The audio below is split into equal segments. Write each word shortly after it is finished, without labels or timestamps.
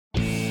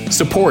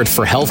Support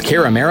for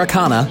Healthcare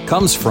Americana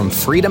comes from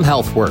Freedom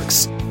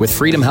HealthWorks. With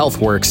Freedom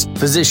HealthWorks,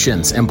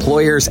 physicians,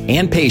 employers,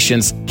 and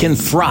patients can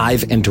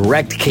thrive in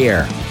direct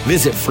care.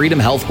 Visit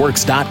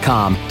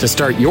freedomhealthworks.com to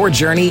start your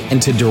journey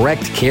into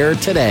direct care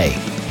today.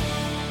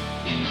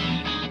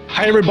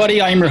 Hi,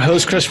 everybody. I am your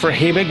host, Christopher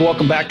Habig.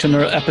 Welcome back to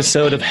another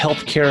episode of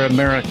Healthcare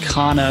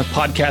Americana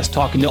podcast,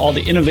 talking to all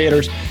the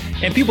innovators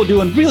and people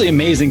doing really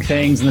amazing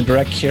things in the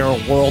direct care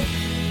world.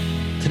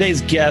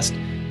 Today's guest,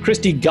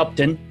 Christy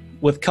Gupton,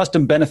 with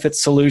Custom Benefits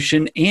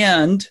Solution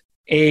and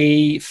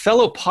a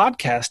fellow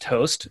podcast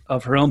host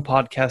of her own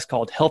podcast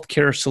called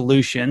Healthcare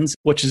Solutions,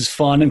 which is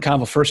fun and kind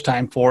of a first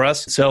time for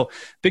us. So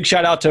big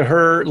shout out to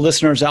her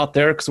listeners out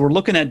there, because we're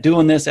looking at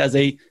doing this as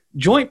a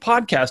joint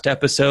podcast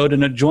episode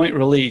and a joint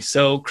release.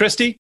 So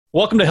Christy,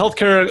 welcome to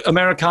Healthcare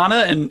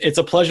Americana, and it's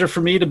a pleasure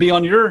for me to be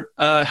on your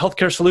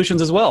Healthcare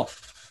Solutions as well.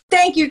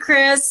 Thank you,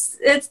 Chris.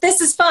 This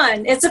is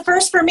fun. It's a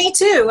first for me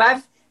too.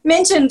 I've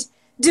mentioned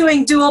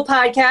doing dual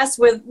podcasts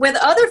with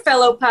other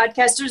fellow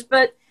podcasters,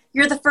 but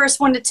you're the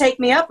first one to take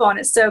me up on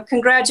it. So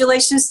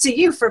congratulations to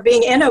you for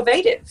being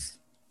innovative.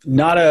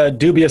 Not a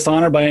dubious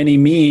honor by any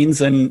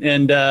means, and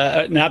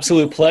an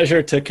absolute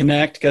pleasure to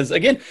connect. Because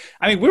again,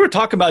 I mean, we were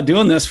talking about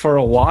doing this for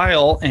a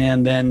while,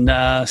 and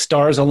then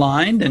stars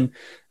aligned, and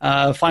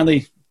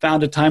finally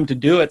found a time to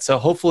do it. So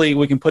hopefully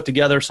we can put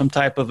together some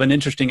type of an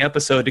interesting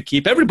episode to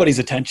keep everybody's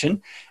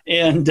attention.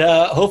 And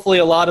hopefully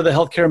a lot of the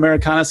Healthcare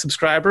Americana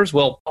subscribers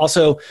will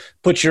also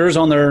put yours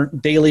on their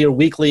daily or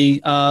weekly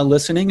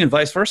listening, and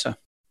vice versa.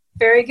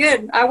 Very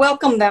good. I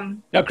welcome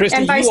them. Now, Christy,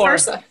 and vice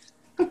versa.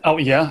 Oh,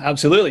 yeah,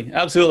 absolutely.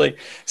 Absolutely.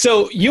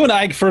 So you and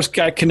I first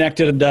got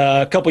connected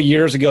a couple of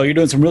years ago. You're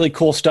doing some really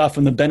cool stuff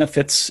in the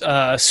benefits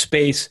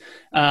space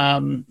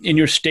in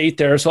your state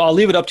there. So I'll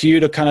leave it up to you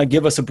to kind of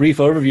give us a brief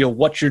overview of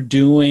what you're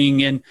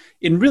doing and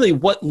really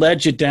what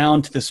led you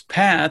down to this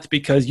path,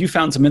 because you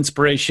found some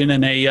inspiration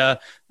in a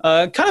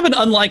kind of an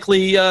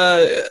unlikely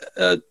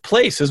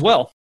place as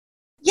well.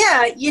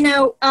 Yeah,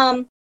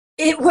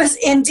 it was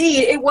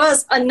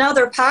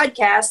another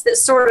podcast that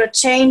sort of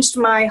changed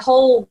my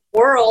whole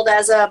world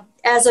as a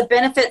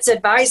benefits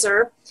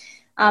advisor.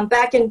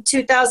 Back in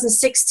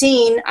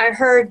 2016, I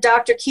heard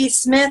Dr. Keith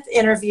Smith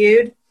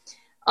interviewed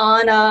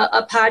on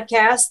a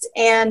podcast,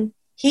 and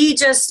he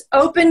just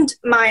opened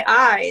my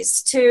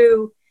eyes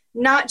to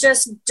not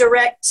just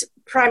direct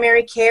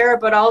primary care,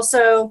 but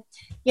also,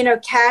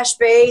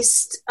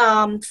 cash-based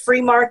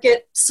free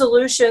market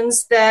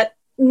solutions that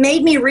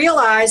made me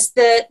realize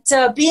that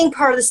being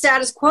part of the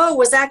status quo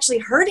was actually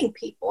hurting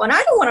people. And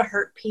I don't want to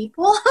hurt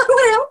people. I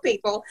want to help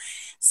people.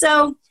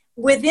 So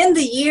within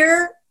the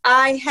year,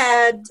 I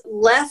had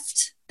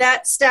left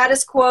that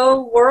status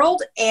quo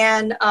world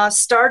and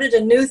started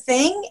a new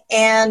thing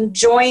and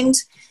joined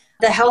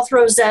the Health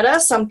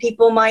Rosetta. Some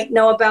people might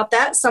know about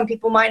that. Some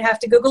people might have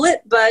to Google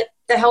it. But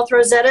the Health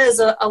Rosetta is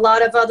a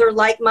lot of other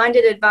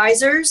like-minded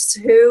advisors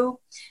who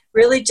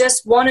really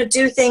just want to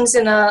do things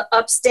in an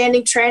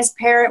upstanding,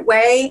 transparent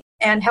way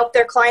and help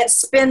their clients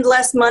spend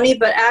less money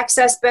but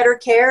access better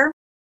care.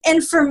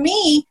 And for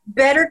me,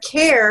 better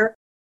care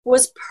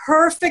was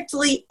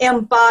perfectly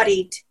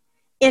embodied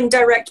in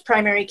direct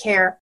primary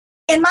care.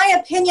 In my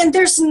opinion,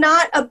 there's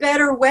not a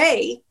better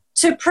way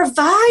to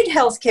provide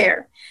health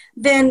care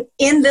than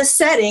in the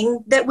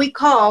setting that we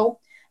call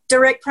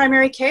direct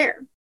primary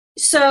care.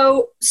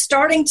 So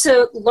starting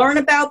to learn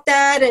about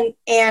that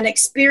and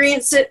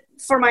experience it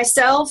for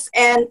myself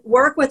and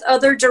work with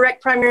other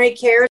direct primary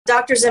care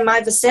doctors in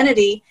my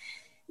vicinity,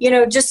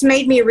 just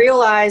made me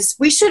realize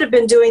we should have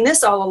been doing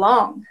this all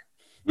along.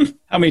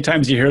 How many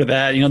times do you hear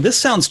that? This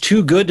sounds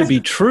too good to be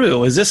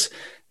true. Is this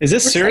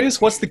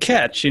serious? What's the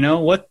catch?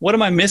 What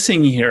am I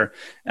missing here?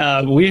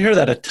 We hear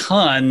that a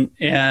ton,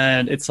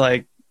 and it's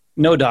like,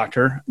 no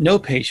doctor, no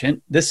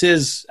patient. This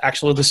is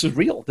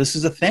real. This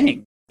is a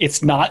thing.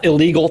 It's not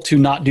illegal to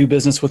not do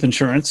business with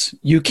insurance.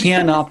 You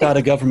can opt out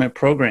of government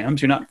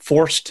programs. You're not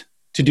forced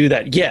to do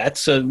that yet.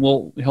 So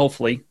we'll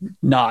hopefully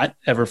not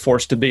ever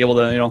forced to be able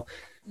to,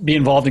 be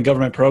involved in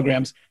government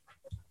programs.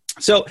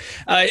 So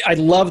I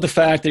love the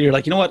fact that you're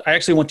like, I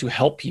actually want to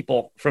help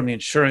people from the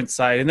insurance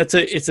side. And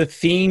it's a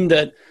theme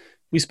that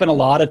we spend a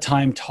lot of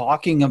time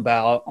talking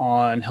about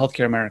on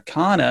Healthcare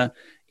Americana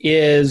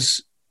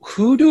is,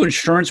 who do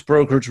insurance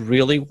brokers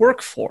really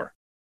work for?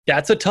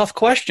 That's a tough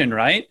question,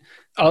 right?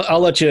 I'll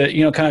let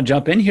you, kind of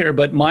jump in here.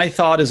 But my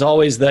thought is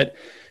always that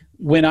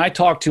when I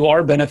talk to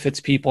our benefits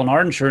people and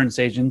our insurance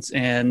agents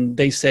and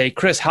they say,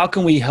 Chris, how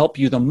can we help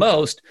you the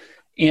most?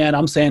 And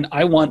I'm saying,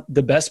 I want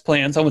the best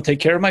plans. I want to take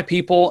care of my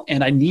people,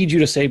 and I need you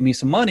to save me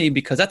some money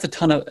because that's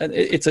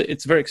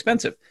it's very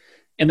expensive.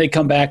 And they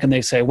come back and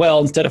they say, well,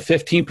 instead of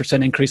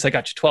 15% increase, I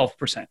got you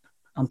 12%.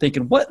 I'm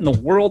thinking, what in the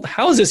world?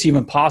 How is this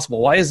even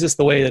possible? Why is this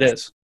the way it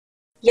is?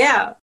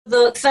 Yeah.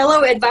 The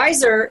fellow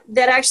advisor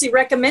that actually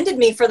recommended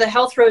me for the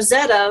Health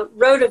Rosetta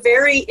wrote a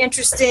very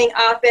interesting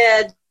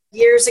op-ed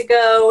years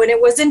ago, and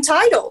it was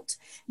entitled,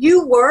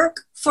 "You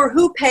Work for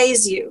Who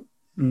Pays You."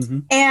 Mm-hmm.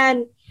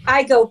 And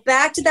I go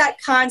back to that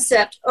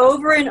concept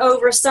over and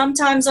over,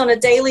 sometimes on a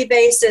daily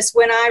basis,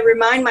 when I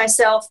remind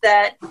myself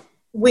that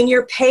when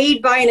you're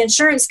paid by an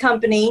insurance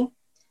company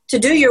to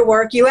do your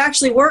work, you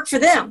actually work for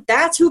them.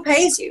 That's who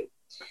pays you.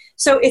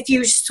 So if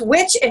you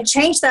switch and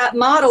change that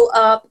model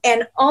up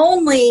and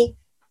only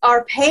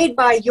are paid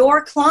by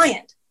your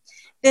client,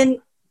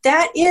 then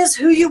that is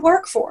who you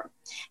work for.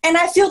 And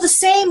I feel the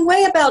same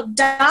way about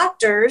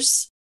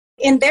doctors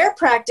in their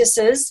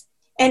practices.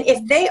 And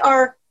if they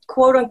are,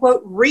 quote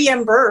unquote,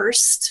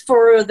 reimbursed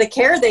for the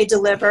care they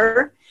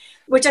deliver,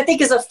 which I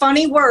think is a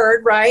funny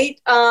word, right?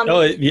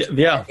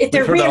 Yeah. If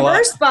they're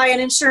reimbursed by an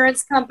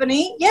insurance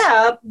company,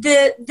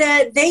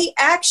 that they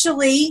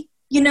actually,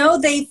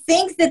 they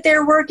think that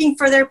they're working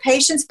for their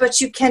patients, but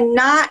you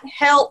cannot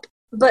help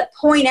but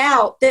point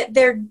out that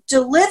they're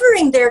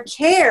delivering their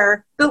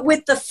care, but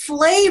with the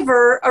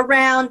flavor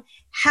around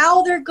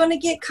how they're going to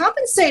get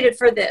compensated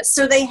for this.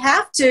 So they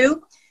have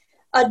to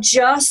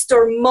adjust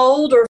or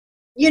mold or,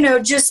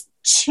 just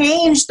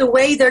change the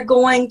way they're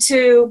going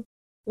to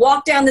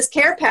walk down this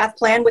care path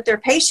plan with their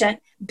patient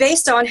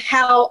based on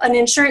how an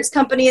insurance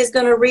company is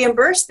going to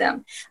reimburse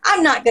them.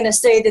 I'm not going to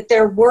say that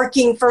they're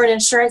working for an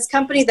insurance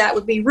company. That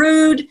would be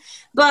rude,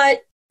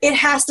 but it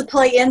has to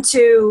play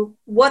into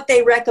what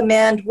they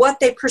recommend, what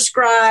they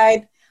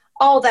prescribe,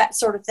 all that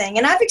sort of thing.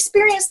 And I've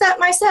experienced that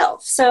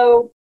myself.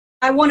 So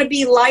I want to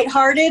be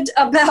lighthearted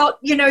about,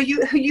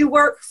 you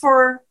work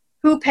for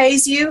who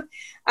pays you.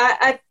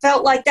 I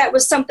felt like that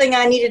was something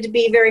I needed to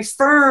be very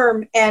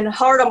firm and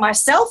hard on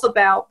myself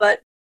about.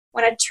 But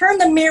when I turn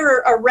the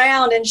mirror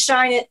around and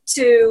shine it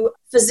to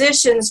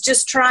physicians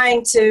just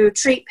trying to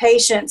treat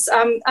patients,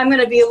 I'm going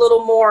to be a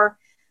little more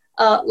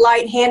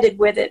light-handed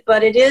with it.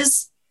 But it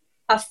is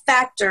a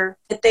factor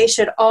that they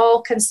should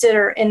all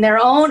consider in their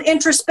own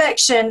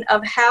introspection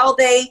of how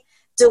they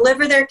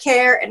deliver their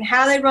care and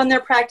how they run their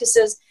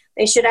practices.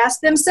 They should ask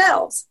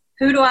themselves,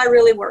 who do I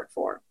really work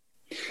for?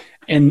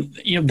 And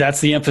that's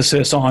the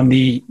emphasis on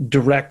the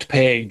direct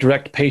pay,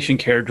 direct patient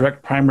care,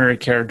 direct primary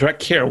care,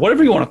 direct care,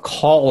 whatever you want to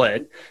call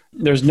it.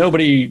 There's no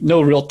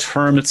real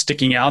term that's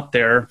sticking out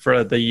there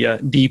for the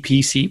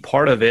DPC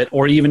part of it.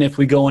 Or even if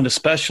we go into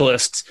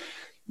specialists,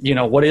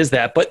 what is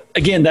that? But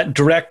again, that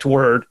direct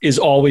word is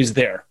always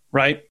there,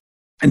 right?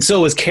 And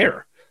so is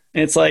care.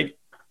 And it's like,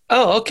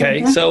 oh,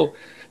 okay. Mm-hmm. So,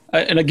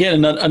 and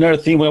again, another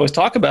theme we always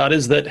talk about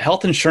is that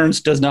health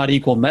insurance does not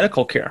equal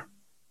medical care,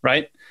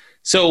 right?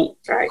 So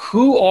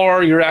who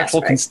are your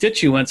actual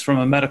constituents from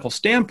a medical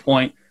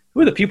standpoint? Who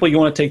are the people you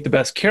want to take the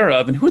best care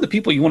of? And who are the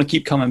people you want to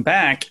keep coming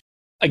back?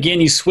 Again,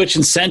 you switch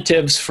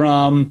incentives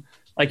from,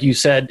 like you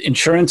said,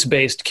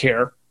 insurance-based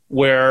care,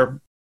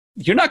 where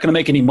you're not going to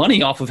make any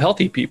money off of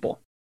healthy people.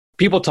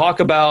 People talk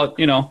about,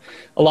 a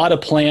lot of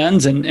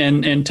plans,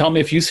 and tell me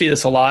if you see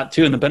this a lot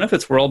too in the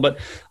benefits world, but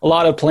a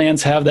lot of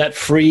plans have that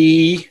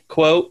free,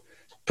 quote,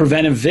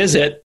 preventive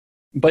visit.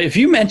 But if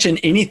you mention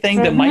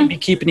anything that might be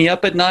keeping you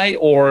up at night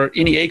or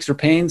any aches or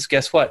pains,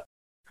 guess what?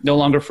 No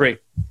longer free.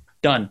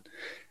 Done.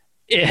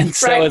 And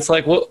so it's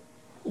like, well,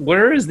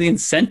 where is the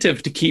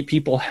incentive to keep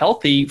people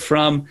healthy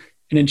from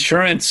an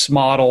insurance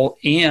model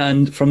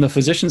and from the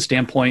physician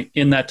standpoint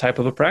in that type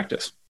of a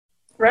practice?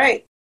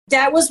 Right.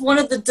 That was one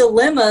of the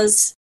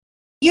dilemmas.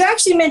 You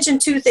actually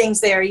mentioned two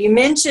things there. You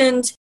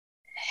mentioned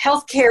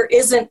healthcare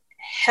isn't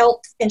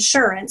health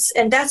insurance,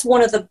 and that's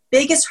one of the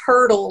biggest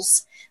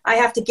hurdles I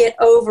have to get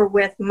over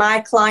with my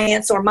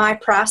clients or my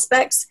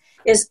prospects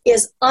is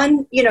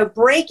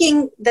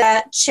breaking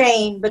that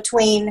chain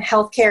between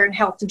healthcare and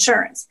health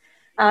insurance.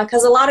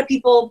 Because a lot of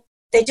people,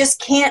 they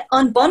just can't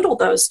unbundle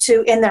those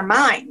two in their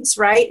minds,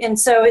 right? And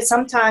so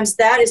sometimes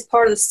that is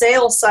part of the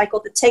sales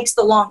cycle that takes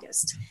the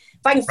longest.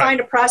 If I can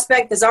find a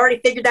prospect that's already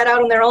figured that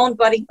out on their own,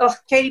 buddy,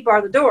 Katie,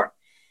 bar the door.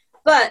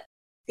 But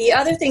the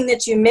other thing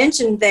that you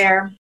mentioned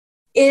there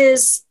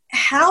is,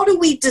 how do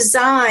we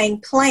design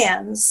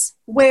plans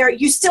where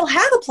you still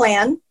have a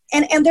plan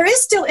and there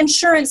is still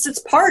insurance that's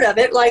part of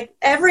it? Like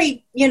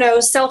every,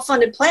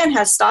 self-funded plan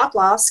has stop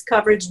loss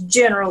coverage,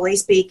 generally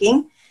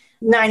speaking.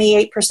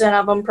 98%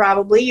 of them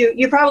probably.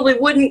 You probably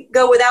wouldn't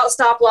go without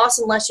stop loss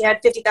unless you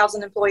had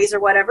 50,000 employees or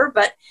whatever,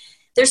 but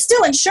there's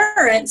still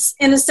insurance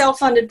in a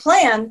self-funded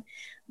plan.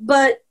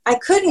 But I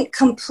couldn't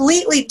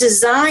completely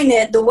design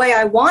it the way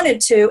I wanted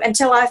to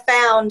until I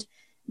found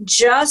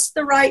just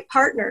the right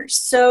partners.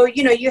 So,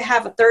 you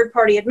have a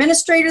third-party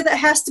administrator that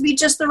has to be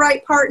just the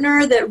right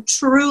partner that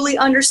truly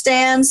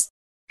understands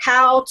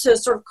how to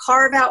sort of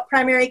carve out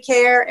primary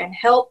care and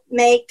help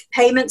make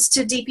payments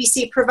to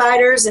DPC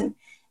providers, and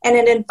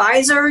an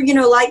advisor,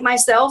 like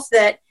myself,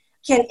 that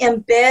can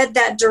embed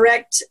that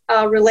direct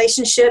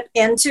relationship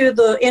into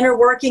the inner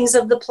workings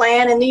of the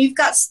plan. And then you've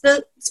got,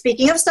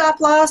 speaking of stop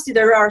loss,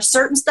 there are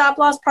certain stop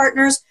loss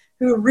partners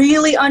who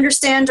really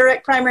understand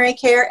direct primary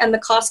care and the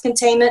cost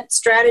containment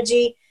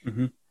strategy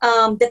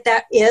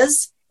that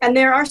is. And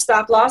there are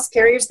stop loss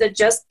carriers that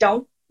just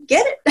don't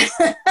get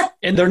it.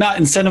 And they're not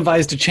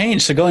incentivized to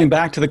change. So going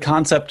back to the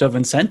concept of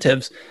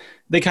incentives,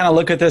 they kind of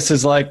look at this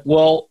as like,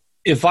 well,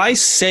 if I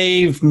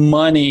save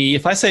money,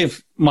 if I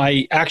save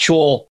my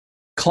actual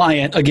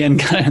client, again,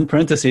 in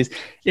parentheses,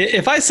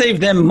 if I save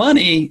them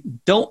money,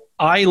 don't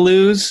I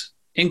lose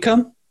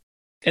income?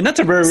 And that's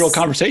a very real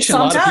conversation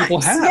sometimes. A lot of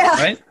people have,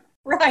 right?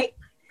 Right.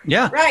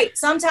 Yeah. Right.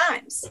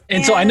 Sometimes.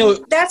 And so I know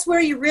that's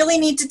where you really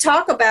need to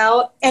talk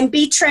about and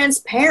be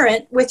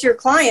transparent with your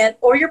client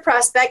or your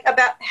prospect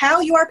about how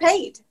you are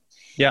paid.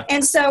 Yeah.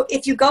 And so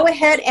if you go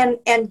ahead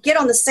and get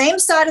on the same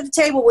side of the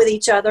table with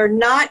each other,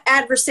 not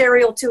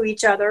adversarial to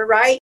each other,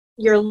 right?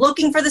 You're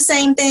looking for the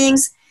same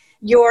things.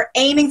 You're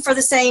aiming for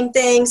the same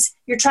things.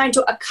 You're trying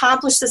to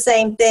accomplish the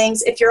same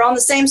things. If you're on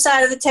the same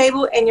side of the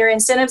table and your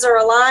incentives are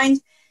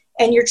aligned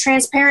and you're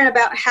transparent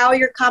about how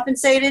you're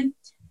compensated,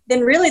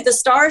 then really the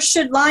stars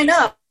should line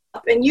up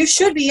and you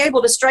should be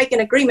able to strike an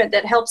agreement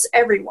that helps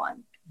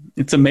everyone.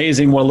 It's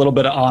amazing what a little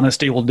bit of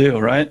honesty will do,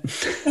 right?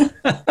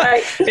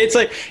 Right. It's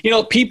like,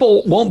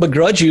 people won't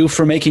begrudge you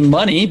for making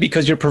money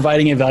because you're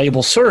providing a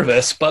valuable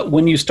service. But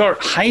when you start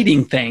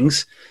hiding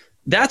things,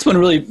 that's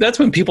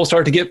when people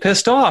start to get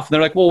pissed off.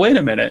 They're like, well, wait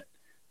a minute.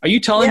 Are you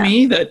telling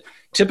me that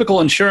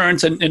typical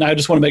insurance, and I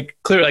just want to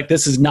make clear, like,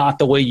 this is not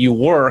the way you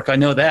work. I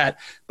know that.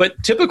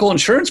 But typical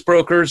insurance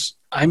brokers,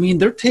 I mean,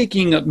 they're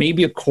taking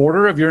maybe a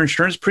quarter of your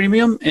insurance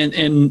premium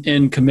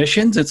in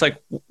commissions. It's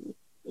like,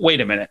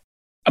 wait a minute.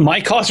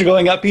 My costs are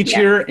going up each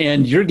year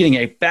and you're getting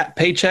a fat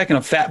paycheck and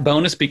a fat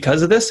bonus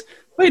because of this.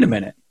 Wait a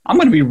minute. I'm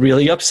going to be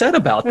really upset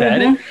about that.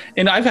 Mm-hmm.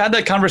 And I've had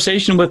that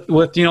conversation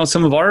with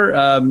some of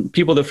our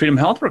people that Freedom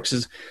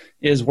HealthWorks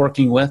is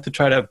working with to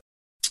try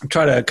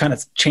to kind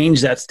of change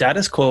that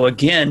status quo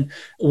again.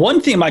 One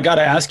thing I got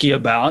to ask you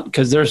about,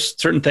 because there's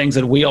certain things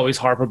that we always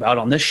harp about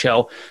on this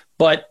show,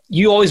 but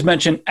you always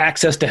mention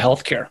access to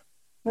healthcare.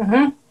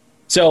 Mm-hmm.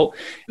 So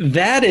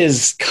that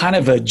is kind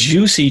of a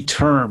juicy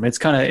term. It's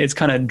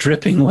kind of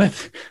dripping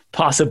with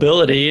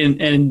possibility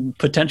and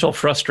potential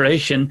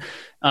frustration.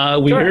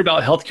 We hear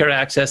about healthcare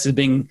access as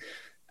being,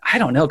 I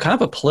don't know, kind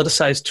of a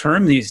politicized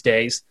term these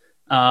days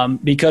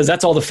because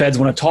that's all the feds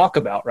want to talk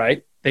about,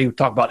 right? They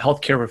talk about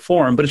healthcare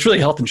reform, but it's really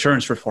health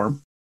insurance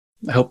reform.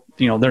 I hope,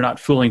 they're not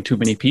fooling too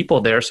many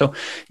people there. So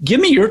give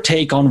me your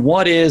take on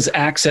what is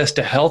access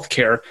to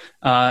healthcare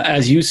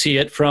as you see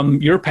it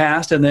from your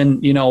past and then,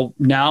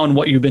 now and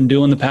what you've been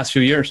doing the past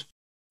few years.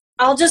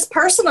 I'll just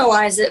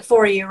personalize it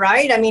for you,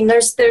 right? I mean,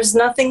 there's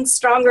nothing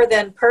stronger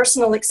than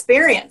personal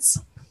experience.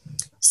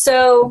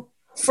 So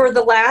for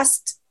the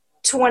last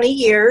 20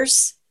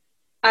 years,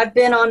 I've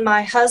been on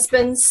my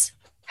husband's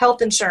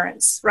health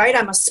insurance, right?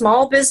 I'm a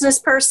small business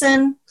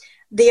person.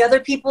 The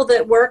other people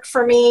that work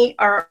for me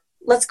are,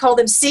 let's call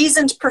them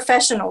seasoned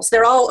professionals.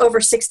 They're all over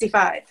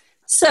 65.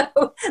 So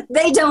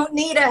they don't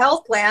need a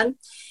health plan.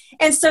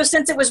 And so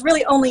since it was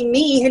really only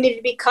me who needed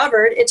to be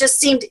covered, it just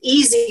seemed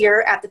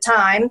easier at the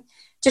time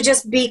to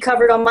just be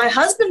covered on my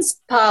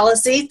husband's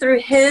policy through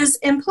his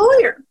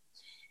employer.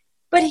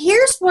 But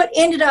here's what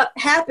ended up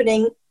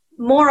happening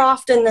more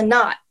often than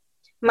not.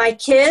 My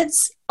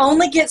kids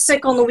only get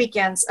sick on the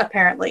weekends,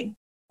 apparently.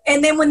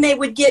 And then when they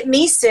would get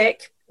me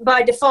sick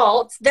by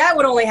default, that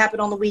would only happen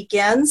on the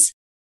weekends.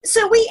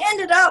 So we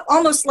ended up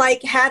almost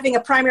like having a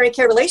primary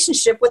care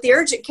relationship with the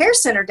urgent care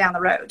center down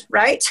the road,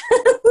 right?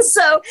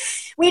 So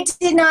we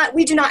do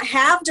not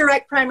have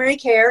direct primary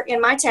care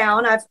in my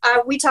town.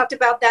 We talked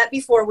about that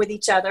before with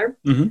each other.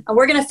 Mm-hmm.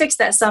 We're going to fix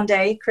that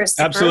someday,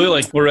 Christopher.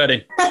 Absolutely. We're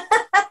ready.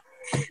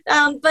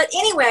 But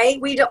anyway,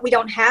 we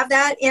don't have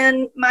that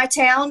in my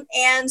town.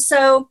 And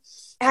so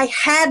I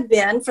had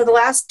been for the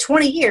last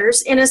 20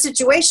 years in a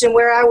situation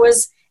where I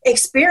was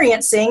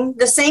experiencing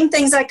the same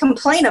things I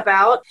complain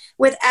about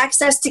with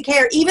access to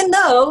care, even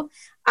though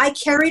I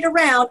carried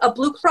around a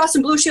Blue Cross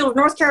and Blue Shield of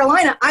North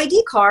Carolina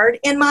ID card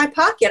in my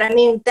pocket. I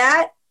mean,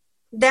 that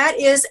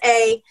is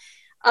a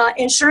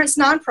insurance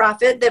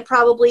nonprofit that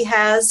probably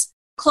has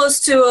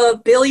close to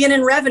 $1 billion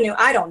in revenue.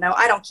 I don't know.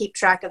 I don't keep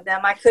track of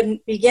them. I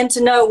couldn't begin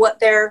to know what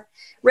their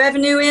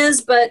revenue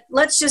is, but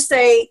let's just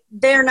say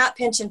they're not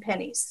pinching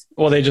pennies.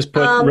 Well, they just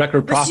put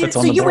record profits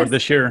on the board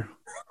this year.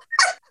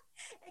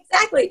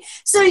 Exactly.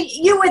 So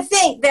you would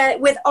think that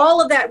with all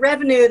of that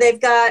revenue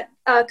they've got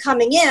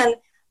coming in,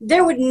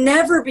 there would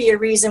never be a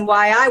reason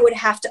why I would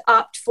have to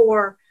opt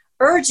for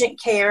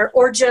urgent care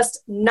or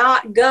just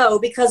not go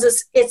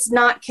because it's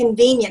not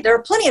convenient. There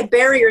are plenty of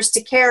barriers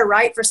to care,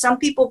 right? For some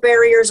people,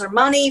 barriers are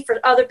money. For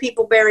other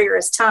people, barrier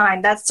is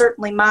time. That's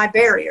certainly my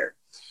barrier.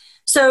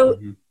 So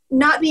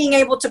not being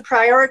able to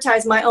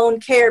prioritize my own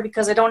care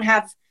because I don't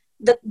have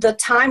the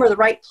time or the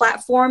right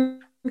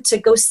platform to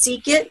go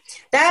seek it,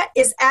 that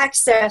is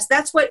access.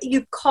 That's what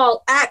you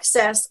call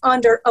access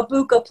under a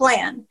BUCA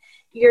plan.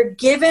 You're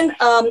given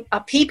a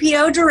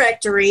PPO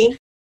directory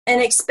and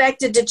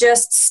expected to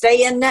just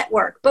stay in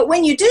network. But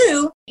when you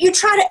do, you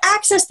try to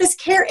access this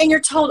care and you're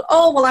told,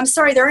 oh, well, I'm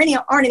sorry, there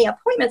aren't any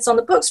appointments on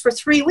the books for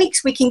 3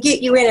 weeks. We can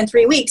get you in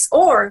 3 weeks.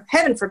 Or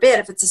heaven forbid,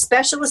 if it's a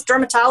specialist,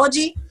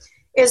 dermatology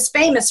is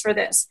famous for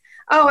this.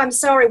 Oh, I'm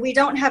sorry, we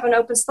don't have an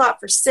open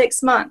slot for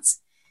 6 months.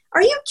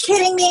 Are you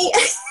kidding me?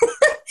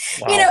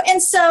 Wow.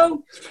 And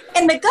so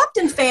in the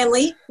Gupton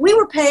family, we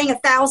were paying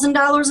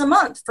 $1,000 a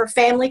month for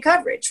family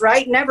coverage,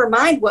 right? Never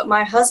mind what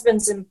my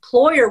husband's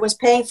employer was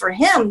paying for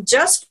him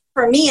just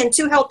for me and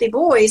two healthy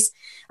boys,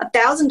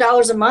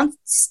 $1,000 a month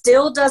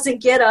still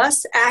doesn't get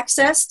us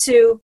access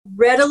to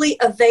readily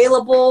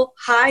available,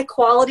 high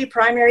quality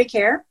primary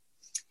care.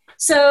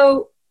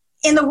 So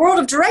in the world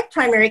of direct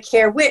primary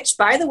care, which,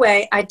 by the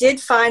way, I did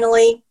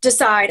finally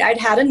decide I'd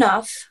had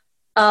enough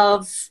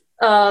of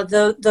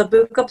the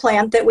BUCA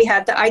plan that we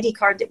had, the ID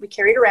card that we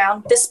carried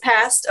around, this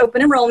past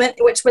open enrollment,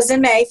 which was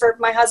in May for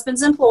my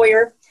husband's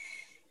employer.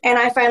 And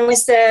I finally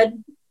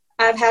said,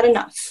 I've had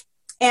enough.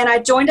 And I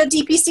joined a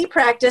DPC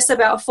practice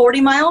about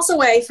 40 miles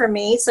away from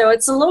me. So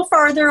it's a little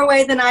farther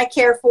away than I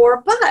care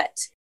for,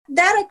 but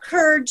that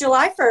occurred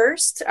July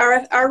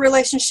 1st. Our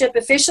relationship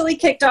officially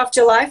kicked off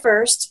July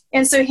 1st.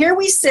 And so here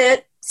we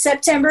sit,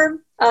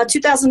 September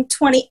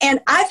 2020, and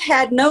I've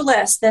had no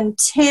less than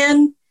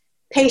 10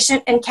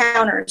 patient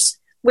encounters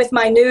with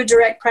my new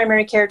direct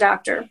primary care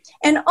doctor.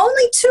 And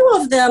only 2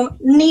 of them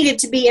needed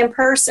to be in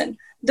person.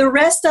 The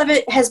rest of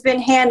it has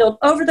been handled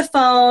over the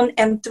phone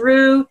and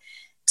through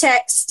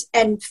text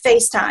and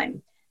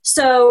FaceTime.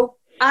 So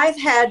I've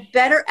had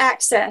better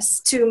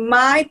access to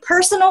my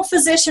personal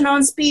physician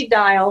on speed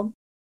dial.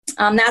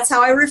 That's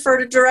how I refer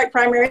to direct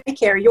primary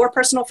care, your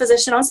personal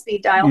physician on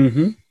speed dial.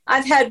 Mm-hmm.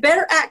 I've had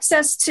better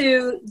access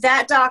to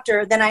that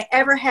doctor than I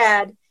ever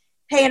had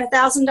paying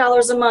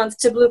 $1,000 a month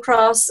to Blue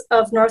Cross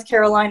of North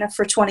Carolina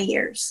for 20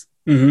 years.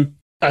 Mm-hmm.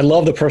 I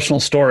love the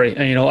personal story.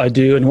 And, I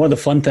do. And one of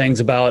the fun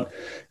things about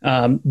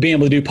being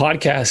able to do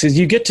podcasts is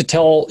you get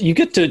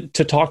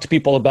to talk to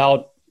people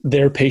about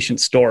their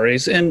patient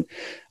stories. And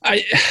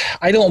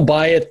I don't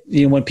buy it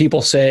when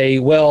people say,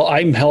 well,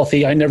 I'm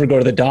healthy, I never go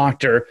to the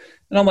doctor.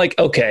 And I'm like,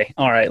 okay,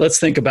 all right, let's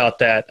think about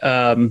that.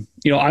 I'm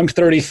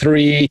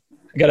 33,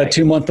 I got a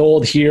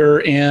 2-month-old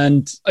here,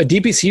 and a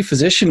DPC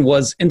physician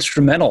was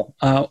instrumental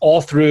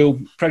all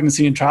through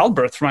pregnancy and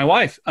childbirth for my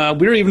wife.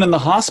 We were even in the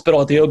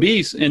hospital at the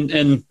OBs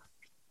in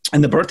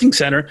the birthing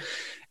center,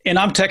 and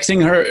I'm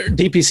texting her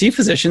DPC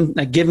physician,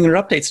 giving her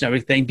updates and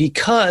everything,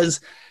 because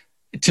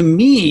to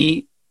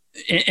me,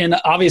 and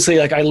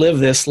obviously I live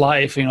this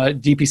life,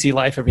 DPC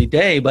life every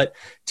day, but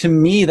to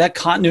me, that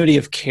continuity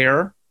of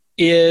care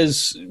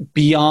is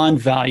beyond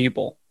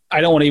valuable.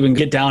 I don't want to even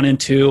get down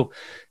into,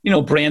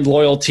 brand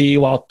loyalty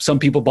while some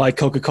people buy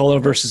Coca-Cola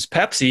versus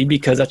Pepsi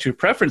because that's your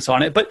preference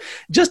on it. But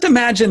just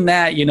imagine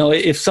that,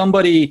 if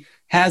somebody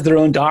has their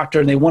own doctor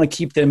and they want to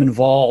keep them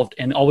involved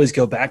and always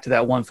go back to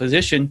that one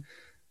physician,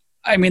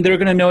 they're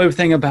going to know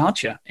everything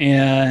about you.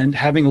 And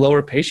having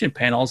lower patient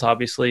panels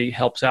obviously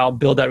helps out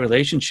build that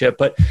relationship.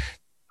 But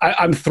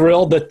I'm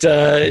thrilled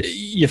that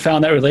you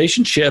found that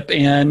relationship.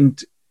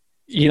 And,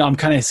 I'm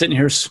kind of sitting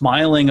here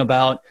smiling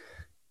about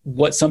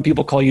what some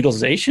people call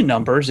utilization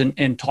numbers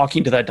and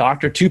talking to that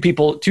doctor, 2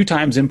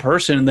 times in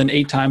person and then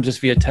 8 times just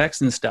via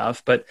text and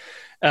stuff. But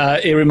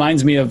it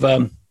reminds me of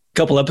a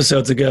couple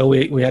episodes ago,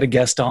 we had a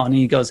guest on, and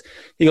he goes,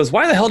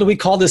 why the hell do we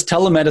call this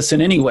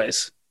telemedicine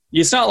anyways?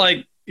 It's not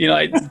like,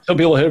 I tell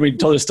people heard me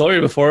tell this story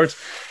before.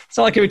 It's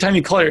not like every time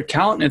you call your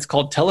accountant, it's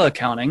called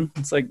teleaccounting.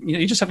 It's like,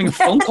 you're just having a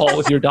phone call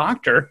with your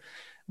doctor.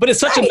 But it's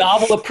such a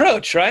novel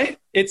approach, right?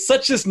 It's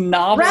such this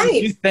novel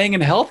new thing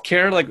in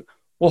healthcare. Like,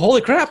 well,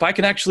 holy crap, I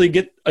can actually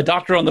get a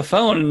doctor on the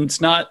phone, and it's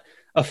not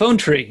a phone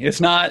tree.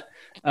 It's not,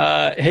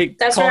 hey,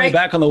 call me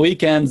back on the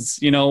weekends,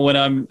 when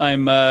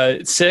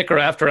I'm sick or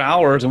after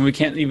hours and we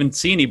can't even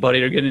see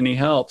anybody or get any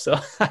help. So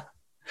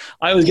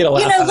I always get a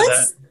laugh out of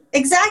that.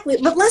 Exactly.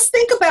 But let's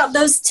think about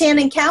those 10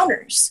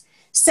 encounters.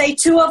 Say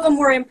 2 of them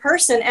were in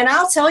person. And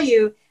I'll tell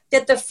you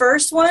that the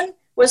first one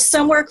was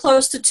somewhere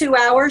close to 2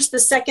 hours. The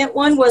second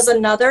one was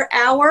another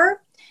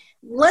hour.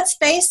 Let's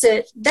face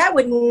it, that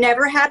would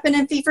never happen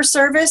in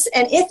fee-for-service.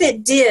 And if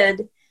it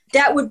did,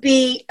 that would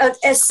be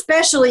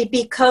especially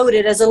be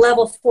coded as a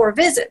level 4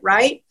 visit,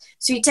 right?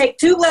 So you take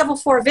 2 level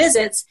 4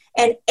 visits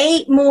and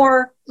 8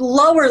 more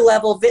lower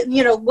level,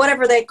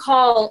 whatever they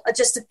call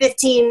just a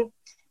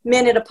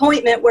 15-minute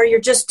appointment where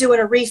you're just doing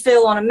a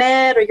refill on a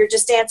med, or you're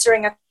just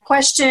answering a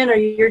question, or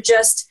you're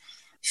just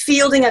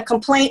fielding a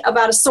complaint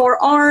about a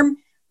sore arm.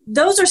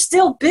 Those are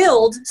still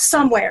billed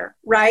somewhere,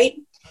 right?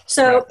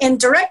 So in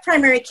direct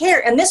primary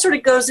care, and this sort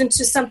of goes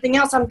into something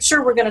else I'm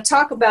sure we're going to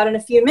talk about in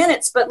a few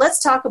minutes, but let's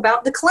talk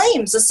about the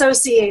claims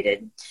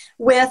associated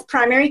with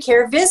primary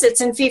care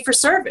visits in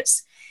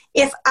fee-for-service.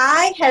 If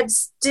I had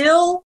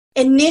still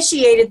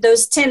initiated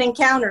those 10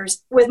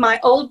 encounters with my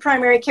old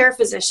primary care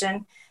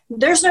physician,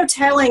 there's no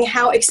telling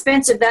how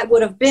expensive that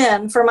would have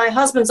been for my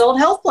husband's old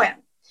health plan.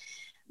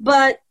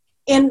 But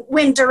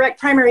when direct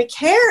primary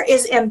care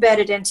is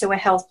embedded into a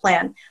health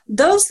plan,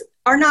 those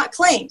are not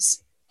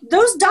claims.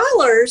 Those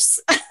dollars,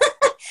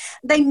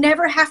 they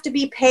never have to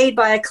be paid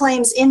by a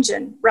claims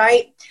engine,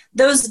 right?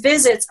 Those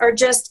visits are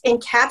just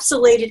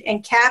encapsulated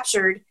and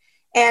captured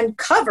and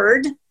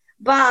covered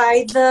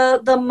by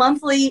the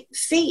monthly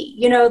fee,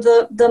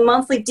 the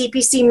monthly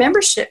DPC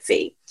membership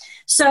fee.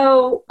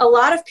 So a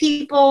lot of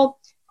people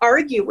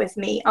argue with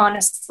me,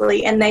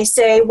 honestly, and they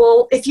say,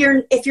 well, if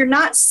you're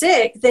not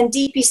sick, then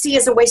DPC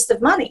is a waste of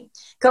money,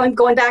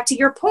 going back to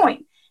your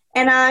point.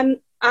 And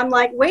I'm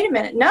like, wait a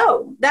minute.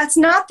 No, that's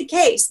not the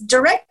case.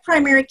 Direct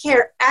primary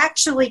care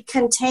actually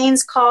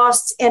contains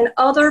costs in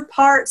other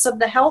parts of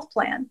the health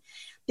plan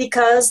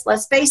because,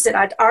 let's face it,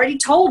 I'd already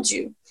told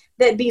you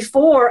that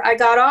before I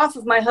got off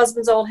of my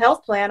husband's old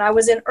health plan, I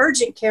was in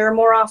urgent care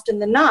more often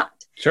than not.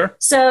 Sure.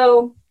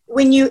 So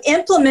when you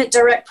implement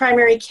direct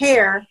primary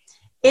care,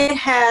 it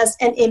has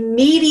an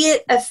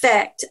immediate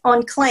effect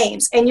on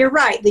claims. And you're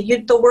right,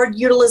 the word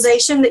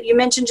utilization that you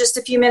mentioned just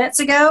a few minutes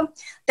ago,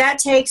 that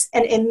takes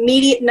an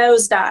immediate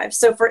nosedive.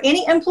 So for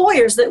any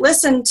employers that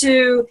listen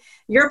to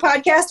your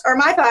podcast or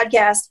my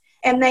podcast,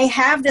 and they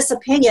have this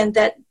opinion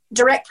that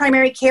direct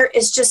primary care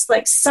is just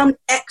like some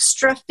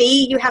extra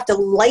fee you have to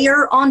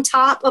layer on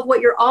top of what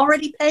you're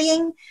already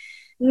paying.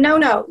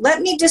 No,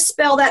 let me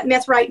dispel that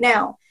myth right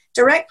now.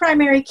 Direct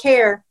primary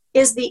care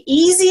is the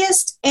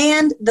easiest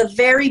and the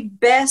very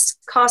best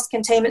cost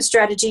containment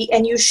strategy,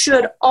 and you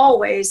should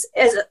always,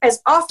 as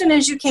often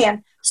as you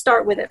can,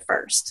 start with it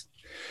first.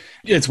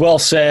 It's well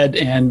said,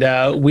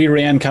 and we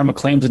ran kind of a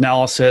claims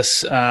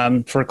analysis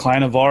for a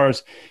client of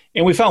ours,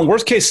 and we found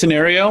worst case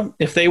scenario,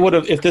 if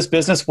this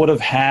business would have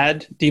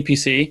had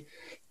DPC,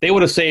 they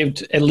would have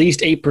saved at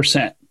least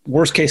 8%,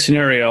 worst case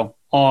scenario,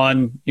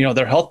 on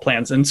their health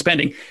plans and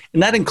spending,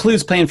 and that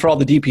includes paying for all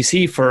the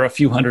DPC for a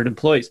few hundred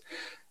employees.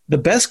 The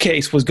best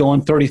case was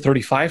going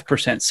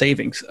 35%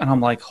 savings. And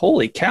I'm like,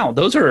 holy cow,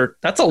 that's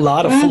a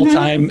lot of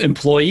full-time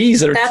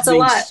employees that are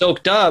being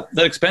soaked up,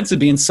 the expenses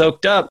being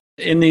soaked up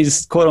in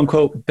these quote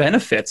unquote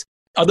benefits.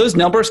 Are those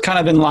numbers kind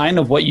of in line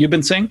of what you've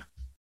been seeing?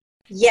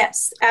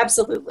 Yes,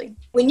 absolutely.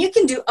 When you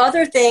can do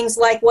other things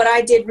like what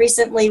I did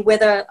recently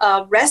with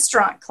a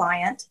restaurant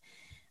client,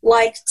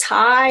 like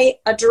tie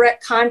a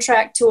direct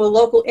contract to a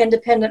local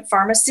independent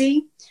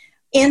pharmacy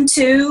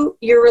into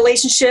your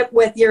relationship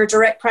with your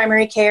direct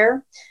primary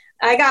care.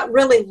 I got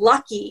really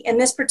lucky, and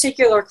this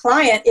particular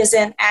client is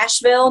in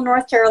Asheville,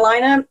 North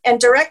Carolina, and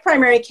direct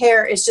primary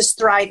care is just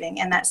thriving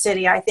in that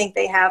city. I think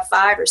they have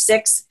 5 or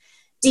 6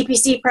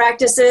 DPC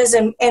practices,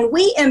 and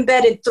we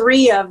embedded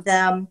 3 of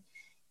them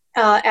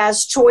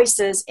as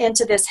choices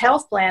into this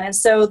health plan. And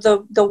so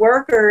the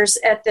workers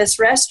at this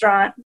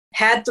restaurant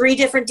had 3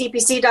 different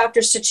DPC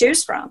doctors to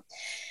choose from.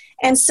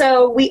 And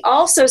so we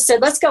also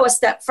said, let's go a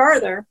step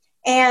further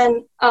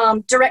and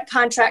direct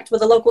contract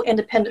with a local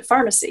independent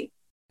pharmacy.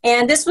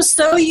 And this was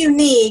so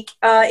unique.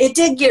 It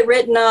did get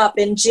written up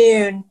in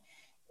June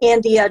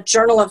in the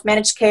Journal of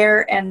Managed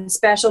Care and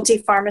Specialty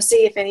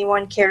Pharmacy, if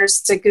anyone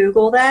cares to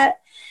Google that.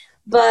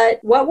 But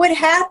what would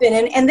happen,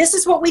 and this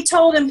is what we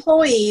told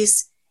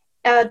employees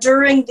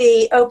during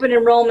the open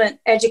enrollment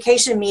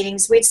education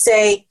meetings, we'd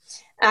say,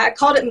 I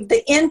called it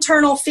the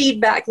internal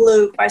feedback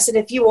loop. I said,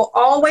 if you will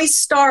always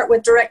start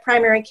with direct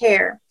primary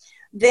care,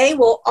 they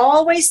will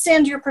always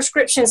send your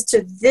prescriptions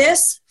to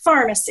this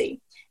pharmacy.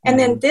 And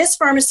then this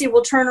pharmacy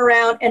will turn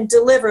around and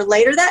deliver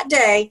later that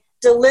day,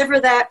 deliver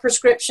that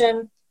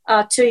prescription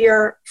to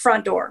your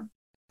front door.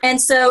 And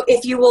so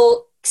if you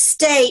will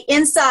stay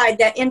inside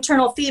that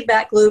internal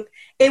feedback loop,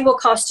 it will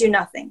cost you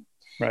nothing.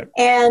 Right.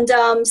 And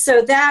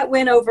so that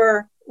went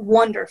over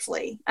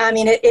wonderfully. I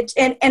mean,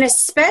 and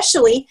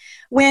especially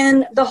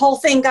when the whole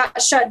thing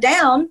got shut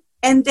down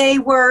and they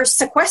were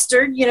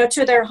sequestered,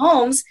 to their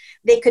homes,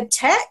 they could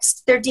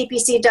text their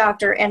DPC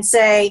doctor and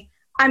say,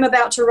 I'm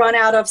about to run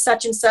out of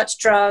such and such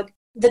drug.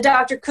 The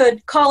doctor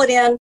could call it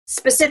in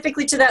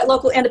specifically to that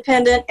local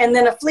independent, and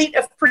then a fleet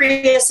of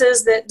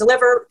Priuses that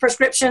deliver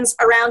prescriptions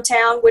around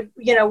town would,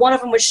 one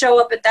of them would show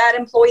up at that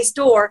employee's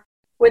door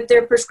with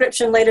their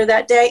prescription later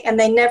that day, and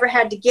they never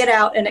had to get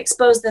out and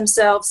expose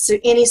themselves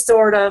to any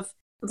sort of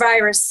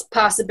virus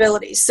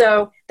possibilities.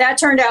 So that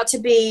turned out to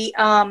be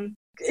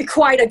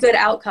quite a good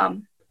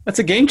outcome. That's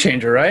a game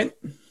changer, right?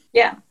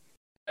 Yeah.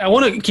 I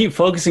want to keep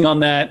focusing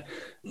on that.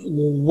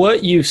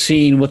 What you've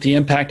seen with the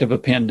impact of a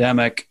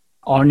pandemic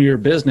on your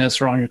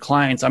business or on your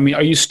clients. I mean,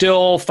 are you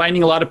still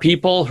finding a lot of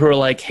people who are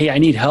like, hey, I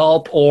need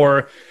help?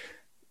 Or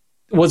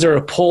was there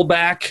a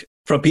pullback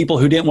from people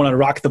who didn't want to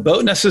rock the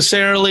boat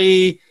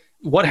necessarily?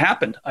 What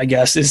happened, I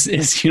guess,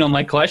 is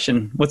my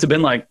question. What's it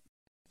been like?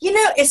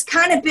 It's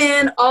kind of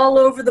been all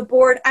over the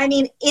board. I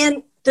mean,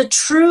 in the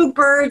true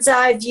bird's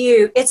eye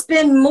view, it's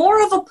been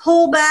more of a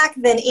pullback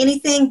than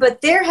anything,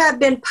 but there have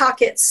been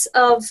pockets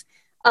of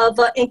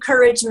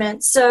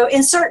encouragement. So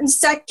in certain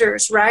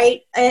sectors,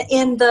 right,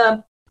 in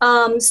the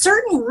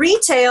certain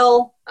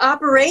retail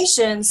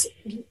operations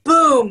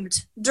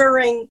boomed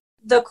during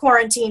the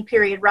quarantine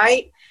period,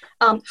 right?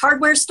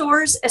 Hardware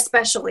stores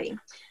especially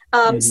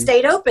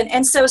stayed open.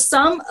 And so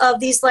some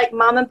of these like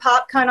mom and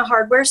pop kind of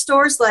hardware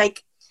stores,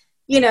 like,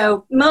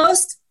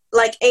 most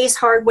like Ace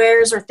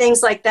Hardwares or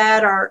things like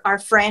that are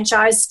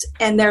franchised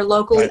and they're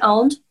locally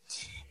owned.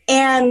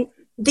 And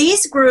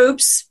these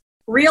groups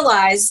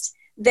realized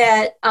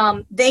that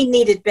they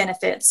needed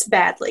benefits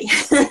badly.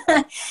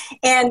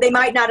 And they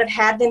might not have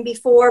had them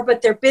before,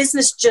 but their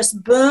business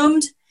just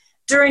boomed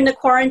during the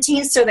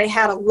quarantine. So they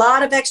had a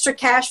lot of extra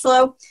cash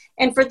flow.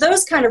 And for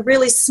those kind of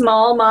really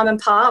small mom and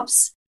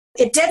pops,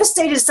 it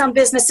devastated some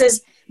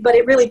businesses, but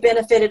it really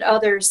benefited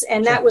others.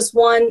 And that was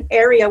one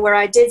area where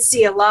I did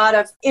see a lot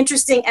of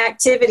interesting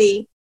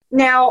activity.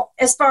 Now,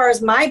 as far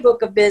as my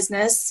book of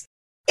business,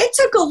 it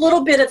took a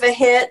little bit of a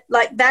hit,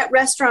 like that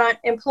restaurant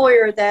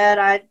employer that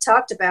I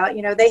talked about.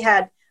 They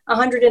had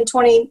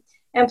 120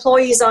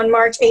 employees on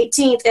March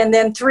 18th and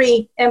then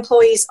 3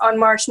 employees on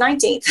March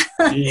 19th.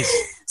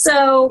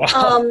 So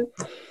wow.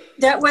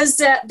 That was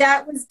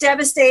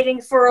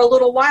devastating for a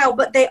little while,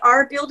 but they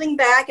are building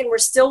back and we're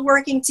still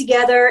working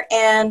together.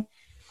 And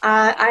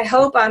I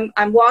hope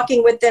I'm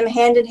walking with them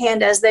hand in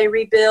hand as they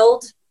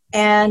rebuild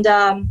and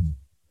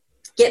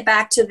get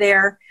back to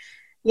their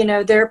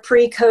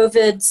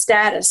pre-COVID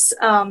status.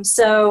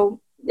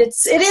 So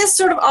it is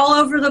sort of all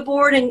over the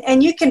board,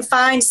 and you can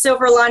find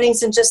silver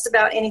linings in just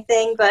about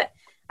anything. But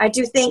I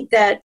do think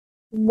that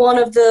one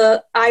of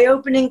the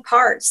eye-opening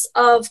parts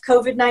of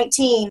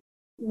COVID-19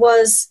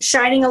 was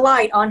shining a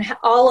light on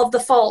all of the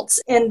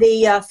faults in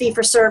the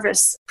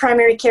fee-for-service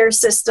primary care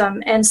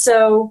system. And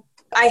so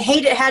I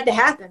hate it had to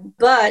happen,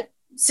 but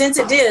since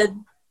it did,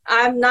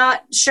 I'm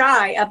not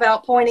shy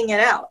about pointing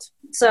it out.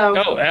 So,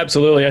 oh,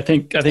 absolutely. I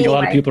think anyway. A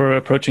lot of people are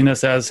approaching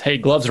this as, hey,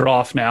 gloves are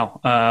off now.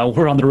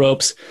 We're on the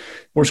ropes.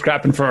 We're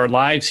scrapping for our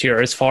lives here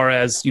as far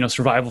as,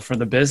 survival for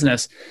the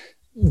business.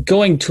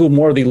 Going to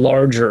more of the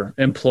larger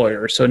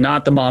employers, so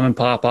not the mom and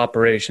pop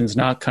operations,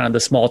 not kind of the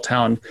small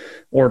town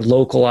or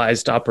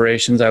localized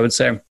operations, I would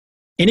say.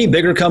 Any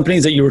bigger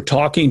companies that you were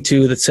talking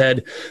to that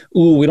said,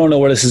 ooh, we don't know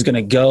where this is going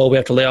to go. We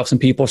have to lay off some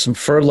people, some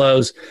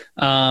furloughs.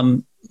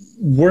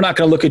 We're not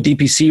going to look at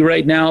DPC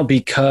right now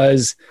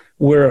because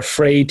we're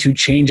afraid to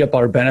change up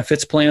our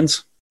benefits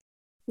plans?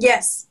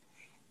 Yes,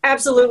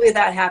 absolutely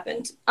that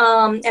happened.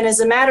 And as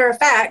a matter of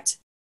fact,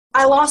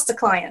 I lost a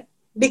client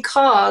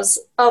because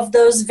of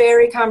those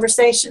very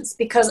conversations,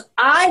 because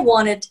I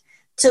wanted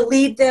to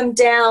lead them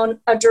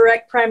down a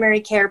direct primary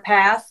care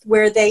path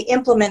where they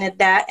implemented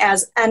that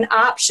as an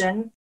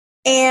option.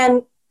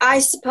 And I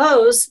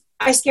suppose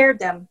I scared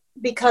them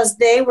because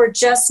they were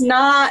just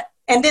not,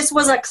 and this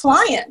was a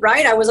client,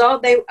 right?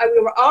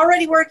 we were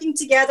already working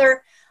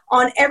together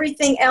on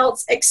everything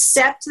else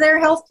except their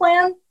health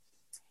plan.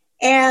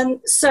 And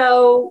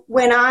so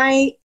when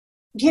I'm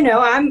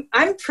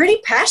pretty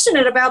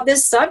passionate about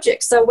this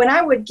subject. So when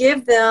I would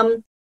give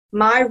them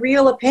my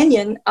real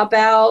opinion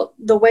about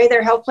the way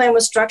their health plan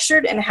was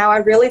structured and how I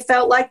really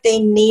felt like they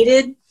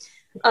needed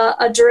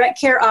a direct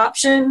care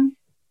option,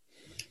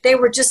 they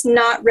were just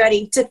not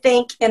ready to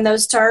think in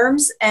those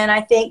terms. And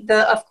I think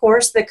of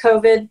course, the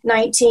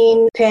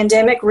COVID-19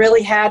 pandemic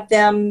really had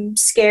them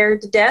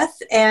scared to death,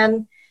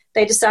 and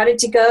they decided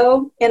to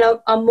go in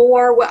a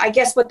more, I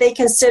guess, what they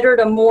considered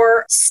a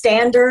more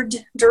standard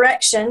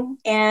direction.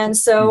 And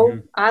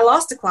so I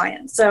lost a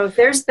client. So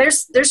there's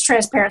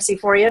transparency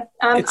for you.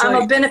 I'm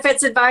a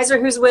benefits advisor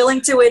who's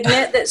willing to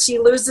admit that she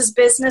loses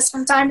business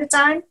from time to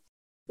time.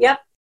 Yep.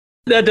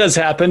 That does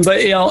happen.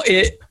 But,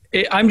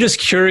 I'm just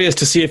curious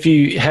to see if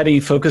you had any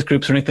focus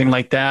groups or anything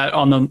like that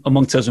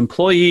amongst those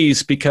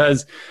employees,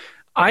 because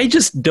I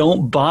just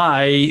don't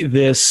buy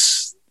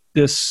this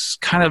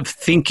kind of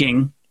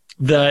thinking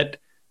that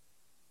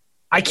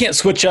I can't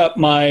switch up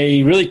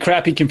my really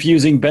crappy,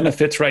 confusing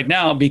benefits right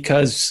now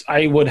because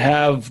I would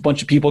have a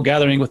bunch of people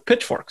gathering with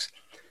pitchforks.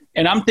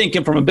 And I'm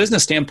thinking from a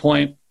business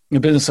standpoint, a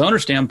business owner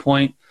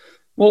standpoint,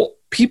 well,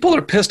 people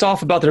are pissed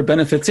off about their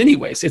benefits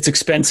anyways. It's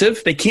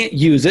expensive. They can't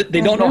use it.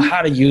 They don't know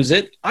how to use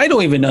it. I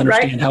don't even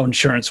understand how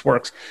insurance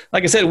works.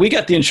 Like I said, we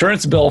got the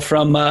insurance bill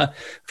from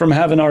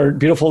having our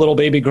beautiful little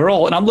baby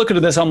girl. And I'm looking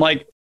at this, I'm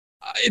like,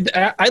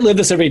 I live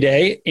this every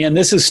day, and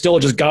this is still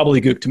just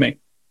gobbledygook to me.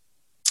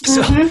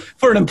 So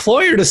for an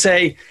employer to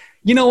say,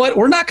 you know what,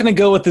 we're not going to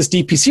go with this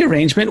DPC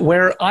arrangement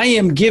where I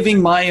am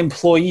giving my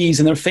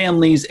employees and their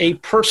families a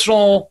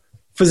personal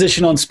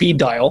physician on speed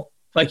dial,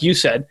 like you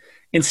said.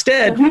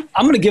 Instead,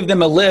 I'm going to give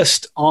them a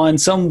list on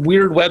some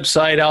weird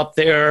website out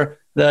there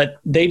that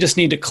they just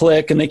need to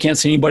click, and they can't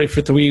see anybody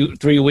for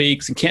three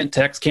weeks and can't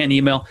text, can't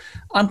email.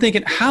 I'm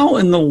thinking, how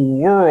in the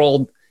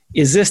world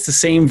is this the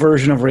same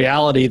version of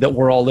reality that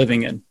we're all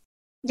living in?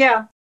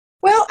 Yeah.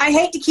 Well, I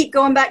hate to keep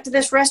going back to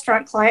this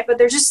restaurant client, but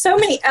there's just so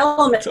many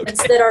elements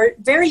that are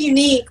very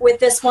unique with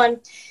this one.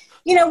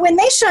 When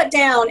they shut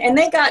down and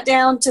they got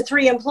down to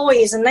 3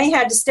 employees and they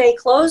had to stay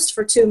closed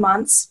for 2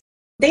 months,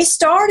 they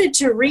started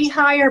to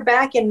rehire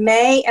back in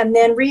May and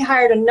then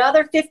rehired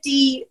another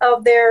 50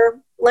 of their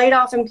laid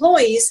off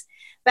employees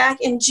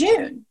back in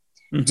June.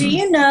 Do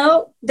you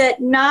know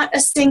that not a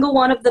single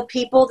one of the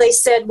people they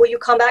said, will you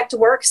come back to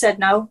work, said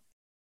no?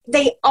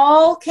 They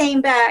all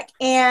came back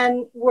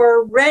and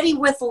were ready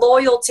with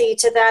loyalty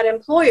to that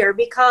employer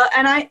because,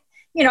 and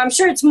I'm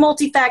sure it's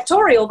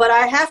multifactorial, but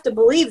I have to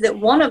believe that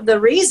one of the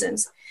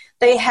reasons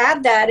they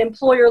had that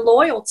employer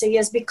loyalty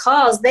is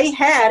because they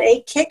had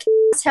a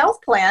kick-ass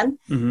health plan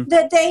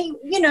that they,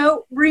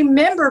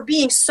 remember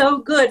being so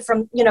good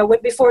from,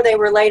 before they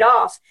were laid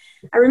off.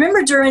 I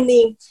remember during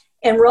the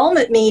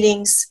enrollment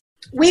meetings,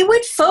 we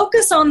would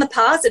focus on the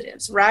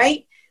positives,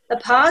 right? The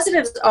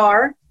positives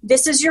are,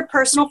 this is your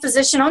personal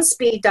physician on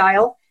speed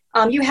dial.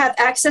 You have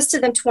access to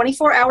them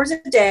 24 hours a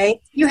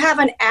day. You have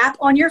an app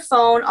on your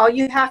phone. All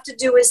you have to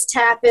do is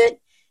tap it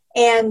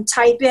and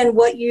type in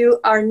what you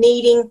are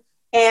needing.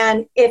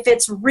 And if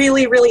it's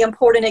really, really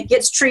important, it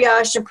gets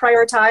triaged and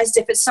prioritized.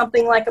 If it's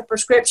something like a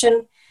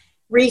prescription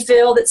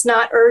refill that's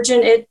not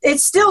urgent, it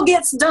still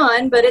gets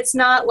done, but it's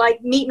not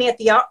like meet me at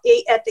the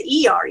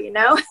ER, you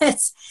know?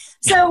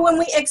 So when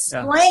we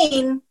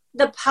explain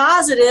the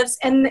positives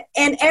and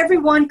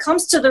everyone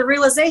comes to the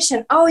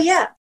realization, oh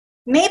yeah,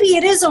 maybe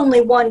it is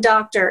only one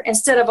doctor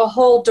instead of a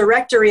whole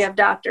directory of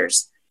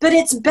doctors, but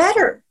it's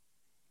better.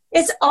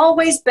 It's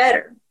always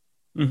better.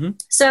 Mm-hmm.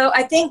 So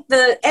I think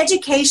the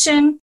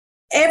education,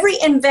 every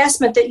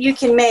investment that you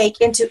can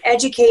make into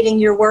educating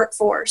your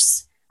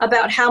workforce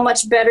about how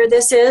much better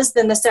this is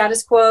than the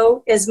status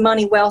quo is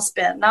money well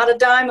spent. Not a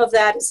dime of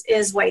that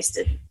is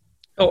wasted.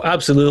 Oh,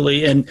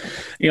 absolutely. And,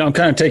 I'm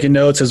kind of taking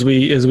notes as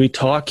we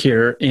talk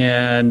here,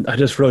 and I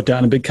just wrote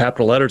down in big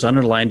capital letters,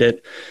 underlined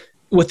it.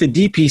 With the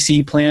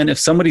DPC plan, if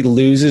somebody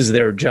loses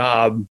their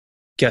job,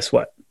 guess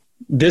what?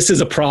 This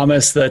is a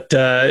promise that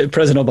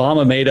President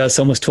Obama made us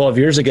almost 12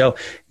 years ago.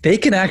 They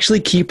can actually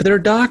keep their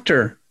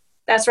doctor.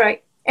 That's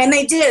right. And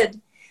they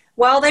did.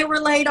 While they were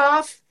laid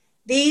off,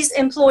 these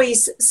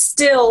employees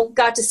still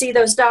got to see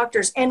those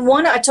doctors. And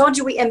I told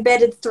you we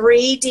embedded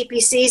 3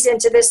 DPCs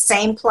into this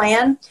same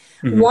plan.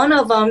 Mm-hmm. One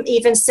of them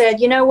even said,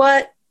 you know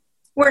what?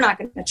 We're not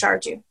going to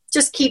charge you.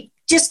 Just keep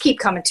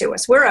coming to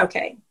us. We're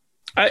okay.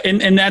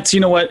 And that's,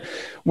 what,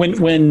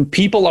 when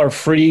people are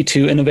free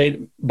to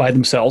innovate by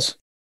themselves,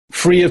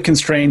 free of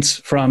constraints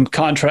from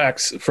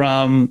contracts,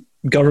 from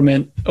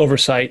government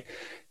oversight,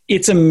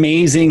 it's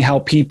amazing how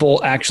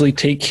people actually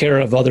take care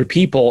of other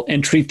people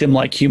and treat them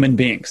like human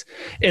beings.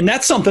 And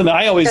that's something that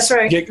I always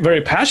get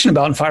very passionate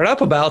about and fired up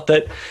about,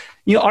 that,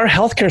 our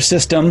healthcare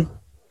system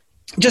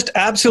just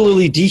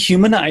absolutely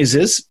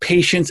dehumanizes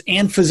patients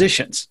and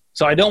physicians.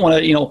 So I don't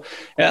want to,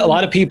 a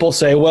lot of people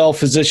say, well,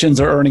 physicians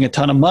are earning a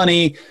ton of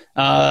money.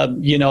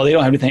 They don't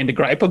have anything to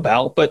gripe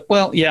about. But,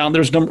 well, yeah,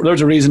 there's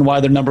a reason why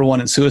they're number one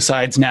in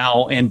suicides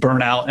now and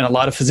burnout. And a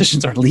lot of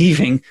physicians are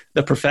leaving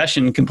the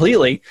profession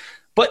completely.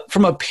 But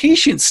from a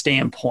patient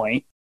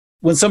standpoint,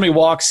 when somebody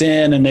walks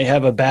in and they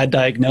have a bad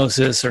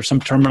diagnosis or some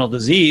terminal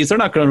disease, they're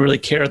not going to really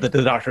care that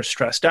the doctor's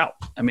stressed out.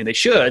 I mean, they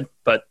should,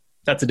 but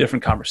that's a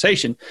different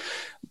conversation.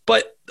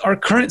 But our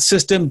current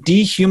system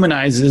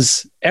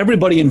dehumanizes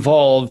everybody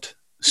involved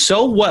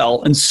so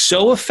well and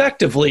so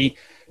effectively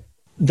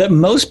that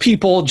most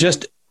people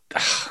just,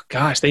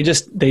 they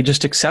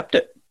just accept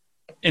it.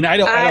 And I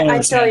don't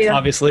understand, tell you,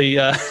 obviously.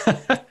 I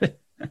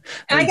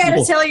got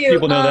to tell you,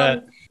 people know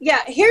that.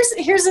 Yeah,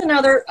 here's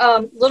another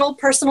little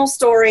personal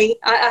story.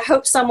 I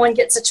hope someone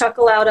gets a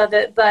chuckle out of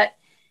it, but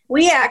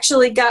we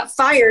actually got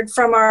fired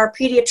from our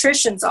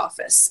pediatrician's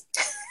office.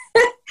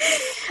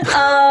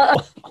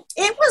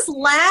 It was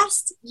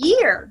last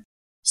year.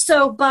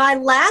 So by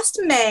last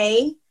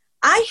May,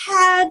 I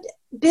had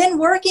been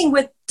working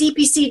with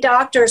DPC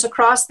doctors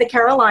across the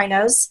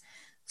Carolinas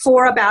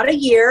for about a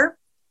year.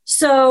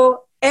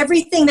 So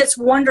everything that's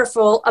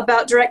wonderful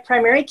about direct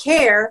primary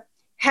care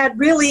had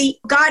really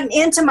gotten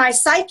into my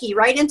psyche,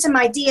 right into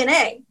my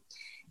DNA.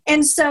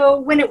 And so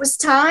when it was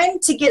time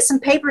to get some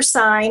papers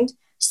signed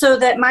so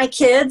that my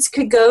kids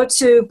could go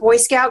to Boy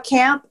Scout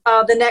camp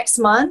the next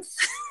month,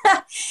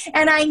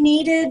 and I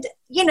needed,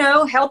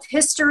 health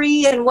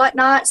history and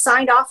whatnot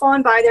signed off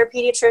on by their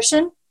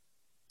pediatrician.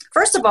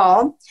 First of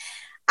all,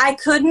 I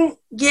couldn't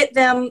get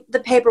them the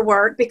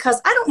paperwork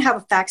because I don't have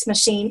a fax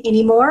machine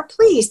anymore.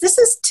 Please, this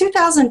is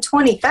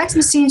 2020. Fax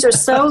machines are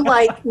so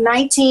like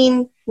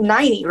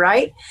 1990,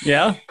 right?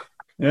 Yeah.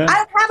 I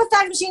don't have a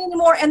fax machine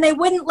anymore, and they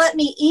wouldn't let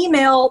me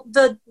email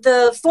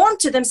the form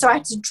to them, so I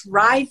had to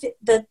drive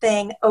the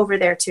thing over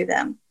there to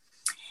them.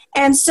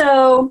 And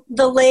so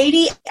the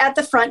lady at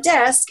the front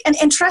desk,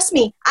 and trust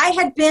me,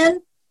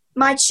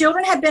 my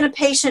children had been a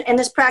patient in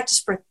this practice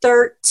for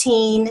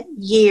 13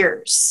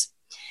 years.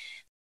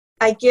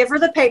 I give her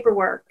the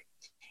paperwork,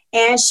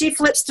 and she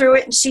flips through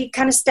it, and she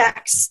kind of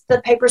stacks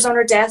the papers on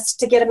her desk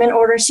to get them in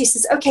order. And she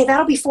says, okay,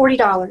 that'll be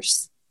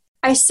 $40.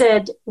 I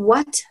said,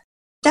 what?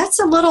 That's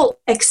a little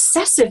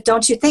excessive,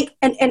 don't you think?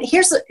 And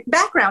here's the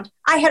background.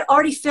 I had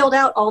already filled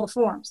out all the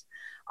forms.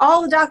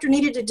 All the doctor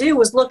needed to do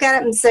was look at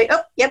it and say,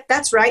 oh, yep,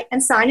 that's right,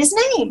 and sign his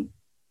name.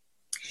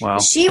 Wow.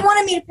 She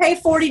wanted me to pay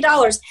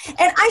 $40.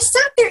 And I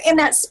sat there in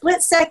that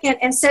split second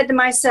and said to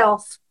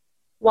myself,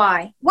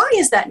 why? Why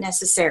is that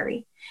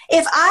necessary?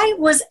 If I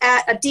was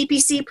at a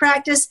DPC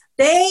practice,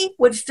 they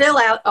would fill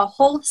out a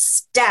whole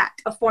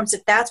stack of forms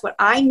if that's what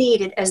I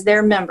needed as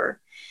their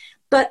member.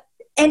 But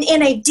and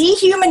in a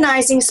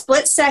dehumanizing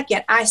split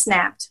second, I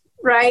snapped,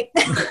 right?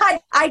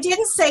 I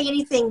didn't say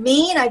anything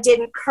mean. I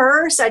didn't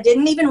curse. I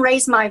didn't even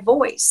raise my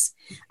voice.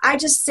 I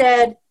just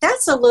said,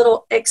 that's a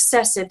little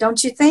excessive,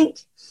 don't you think?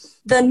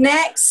 The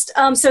next,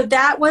 so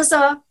that was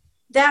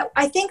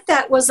I think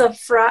that was a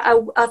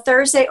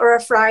Thursday or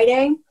a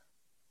Friday.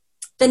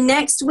 The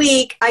next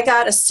week, I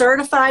got a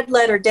certified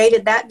letter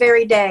dated that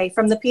very day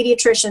from the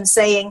pediatrician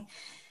saying,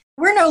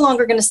 we're no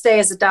longer going to stay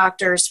as the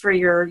doctors for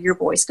your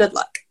boys. Good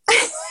luck.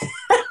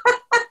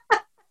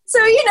 So,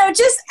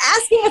 just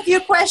asking a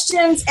few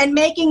questions and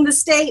making the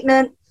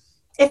statement.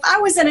 If I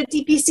was in a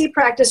DPC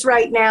practice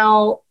right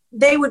now,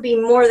 they would be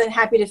more than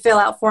happy to fill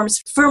out forms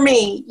for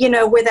me,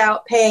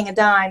 without paying a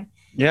dime.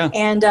 Yeah.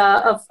 And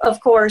of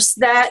course,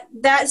 that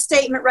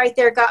statement right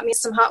there got me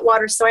some hot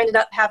water. So I ended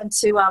up having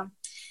to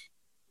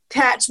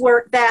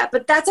patchwork that,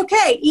 but that's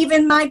okay.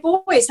 Even my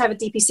boys have a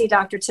DPC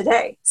doctor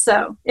today.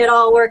 So it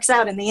all works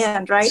out in the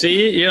end, right?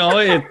 See,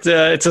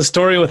 it's a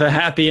story with a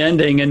happy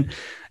ending. And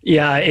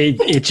yeah,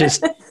 it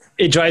just,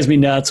 it drives me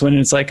nuts when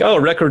it's like, oh,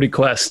 record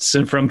requests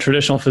and from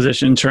traditional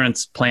physician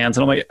insurance plans.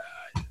 And I'm like,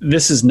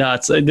 this is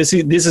nuts. This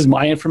is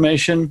my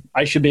information.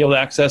 I should be able to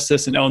access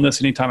this and own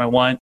this anytime I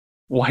want.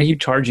 Why are you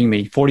charging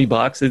me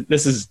 $40?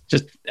 This is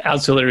just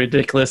absolutely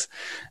ridiculous.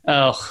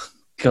 Oh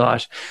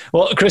gosh.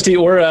 Well, Christy,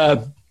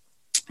 we're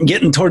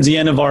getting towards the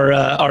end of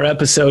our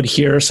episode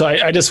here. So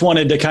I just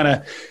wanted to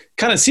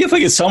kind of see if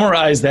we could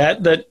summarize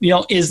that,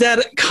 is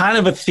that kind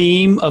of a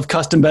theme of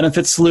Custom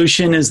Benefits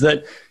Solution, is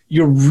that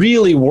you're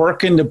really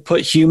working to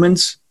put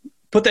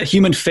that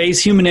human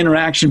face, human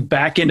interaction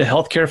back into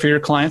healthcare for your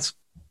clients?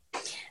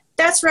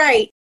 That's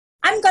right.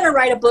 I'm going to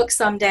write a book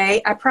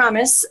someday, I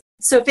promise.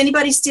 So if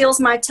anybody steals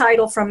my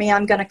title from me,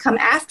 I'm going to come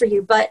after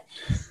you. But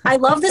I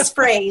love this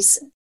phrase,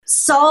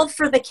 solve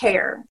for the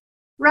care,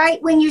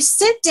 right? When you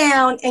sit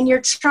down and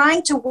you're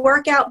trying to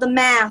work out the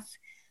math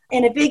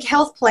in a big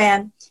health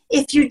plan,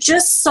 if you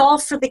just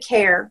solve for the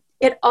care,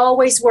 it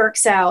always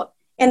works out.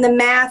 And the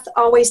math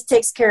always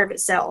takes care of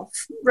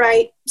itself,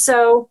 right?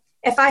 So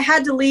if I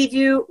had to leave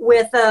you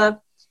with a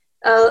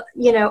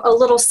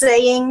little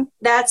saying,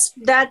 that's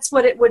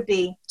what it would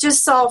be.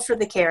 Just solve for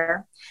the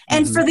care.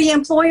 And for the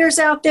employers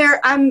out there,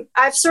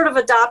 I've sort of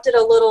adopted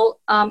a little,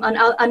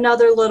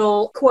 another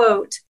little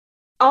quote.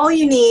 All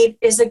you need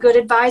is a good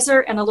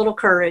advisor and a little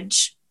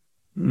courage,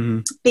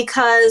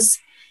 because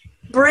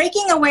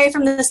breaking away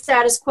from the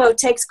status quo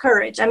takes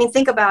courage. I mean,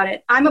 think about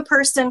it. I'm a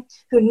person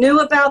who knew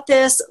about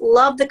this,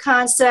 loved the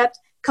concept,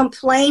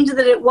 complained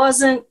that it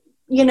wasn't,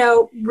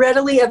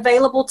 readily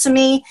available to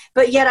me,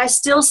 but yet I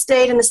still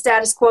stayed in the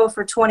status quo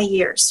for 20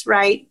 years,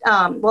 right?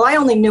 Well, I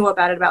only knew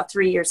about it about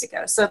 3 years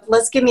ago. So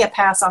let's give me a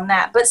pass on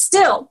that. But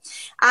still,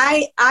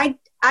 I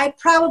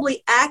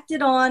probably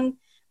acted on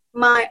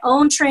my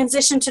own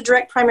transition to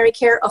direct primary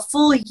care a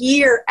full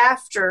year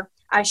after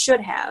I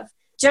should have,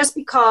 just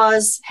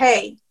because,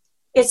 hey,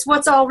 it's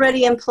what's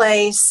already in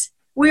place.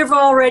 We've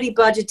already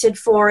budgeted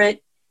for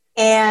it,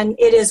 and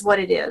it is what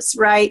it is,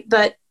 right?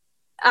 But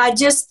I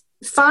just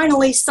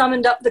finally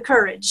summoned up the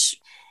courage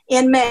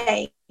in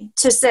May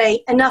to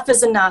say, enough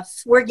is enough.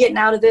 We're getting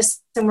out of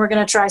this, and we're going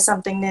to try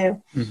something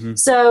new.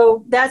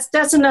 So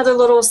that's another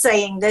little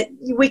saying that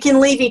we can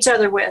leave each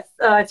other with.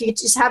 If you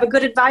just have a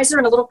good advisor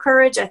and a little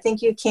courage, I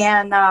think you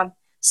can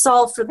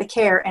solve for the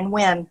care and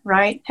win,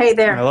 right? Hey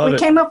there, we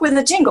came up with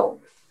a jingle.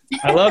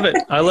 I love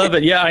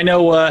it. Yeah, I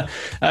know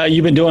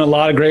you've been doing a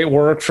lot of great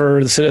work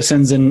for the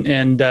citizens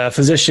and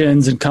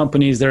physicians and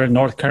companies there in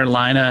North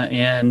Carolina,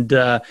 and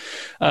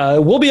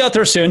we'll be out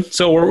there soon.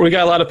 So we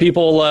got a lot of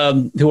people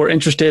who are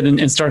interested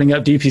in starting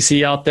up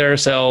DPC out there.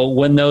 So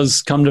when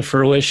those come to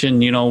fruition,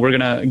 we're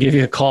going to give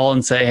you a call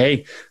and say,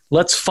 hey,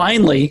 let's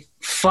finally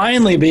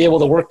be able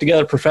to work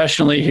together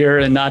professionally here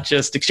and not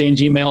just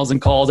exchange emails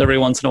and calls every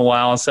once in a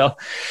while. So,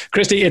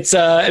 Christy, it's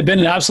been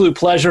an absolute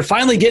pleasure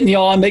finally getting you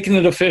on, making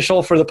it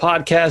official for the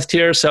podcast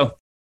here. So,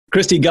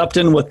 Christy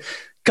Gupton with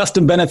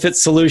Custom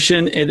Benefits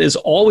Solution, it is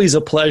always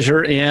a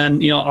pleasure.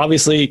 And,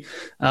 obviously,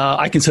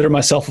 I consider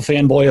myself a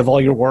fanboy of all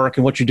your work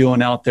and what you're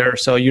doing out there.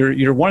 So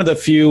you're one of the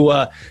few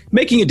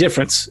making a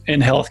difference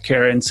in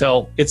healthcare. And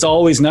so it's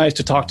always nice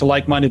to talk to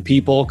like-minded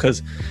people,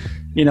 because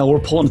we're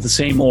pulling at the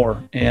same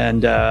oar,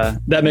 and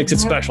that makes it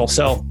special.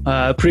 So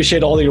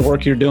appreciate all of your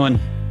work you're doing.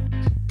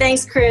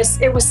 Thanks, Chris.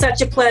 It was such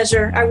a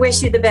pleasure. I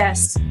wish you the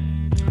best.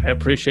 I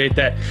appreciate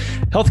that.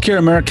 Healthcare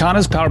Americana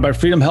is powered by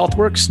Freedom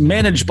HealthWorks,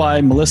 managed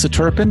by Melissa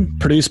Turpin,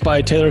 produced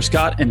by Taylor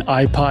Scott and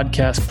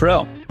iPodcast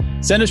Pro.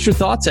 Send us your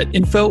thoughts at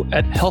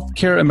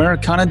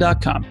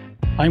info@healthcareamericana.com.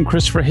 I'm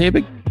Christopher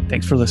Habig.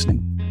 Thanks for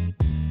listening.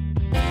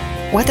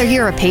 Whether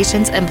you're a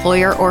patient,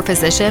 employer, or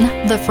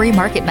physician, the Free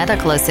Market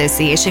Medical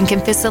Association can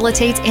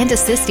facilitate and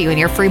assist you in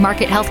your free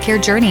market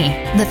healthcare journey.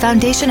 The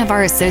foundation of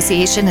our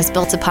association is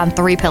built upon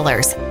 3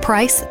 pillars: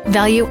 price,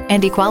 value,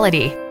 and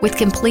equality, with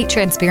complete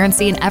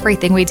transparency in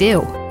everything we do.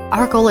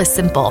 Our goal is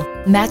simple: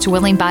 match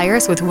willing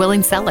buyers with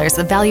willing sellers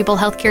of valuable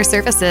healthcare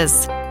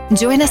services.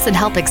 Join us and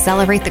help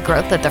accelerate the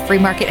growth of the free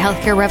market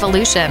healthcare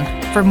revolution.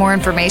 For more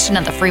information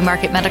on the Free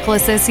Market Medical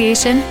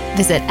Association,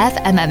 visit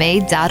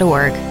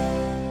fmma.org.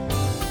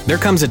 There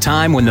comes a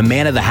time when the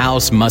man of the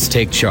house must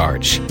take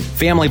charge.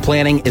 Family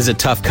planning is a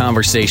tough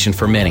conversation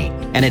for many,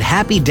 and at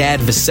Happy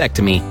Dad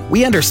Vasectomy,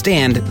 we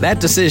understand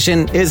that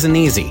decision isn't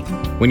easy.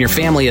 When your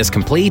family is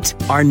complete,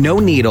 our no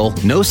needle,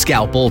 no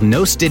scalpel,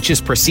 no stitches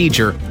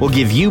procedure will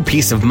give you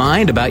peace of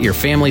mind about your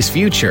family's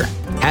future.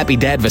 Happy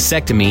Dad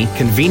Vasectomy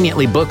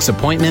conveniently books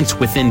appointments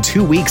within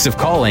 2 weeks of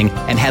calling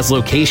and has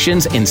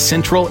locations in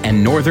Central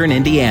and Northern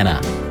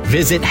Indiana.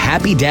 Visit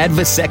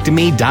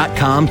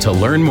happydadvasectomy.com to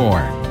learn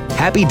more.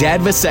 Happy Dad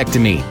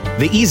Vasectomy,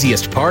 the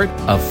easiest part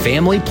of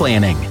family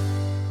planning.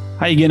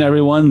 Hi again,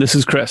 everyone. This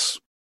is Chris.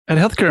 At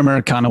Healthcare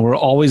Americana, we're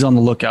always on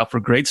the lookout for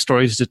great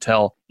stories to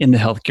tell in the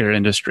healthcare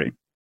industry.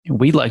 And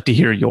we'd like to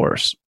hear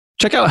yours.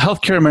 Check out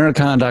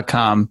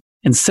healthcareamericana.com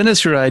and send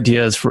us your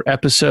ideas for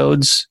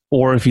episodes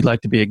or if you'd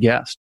like to be a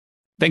guest.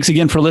 Thanks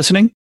again for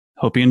listening.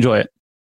 Hope you enjoy it.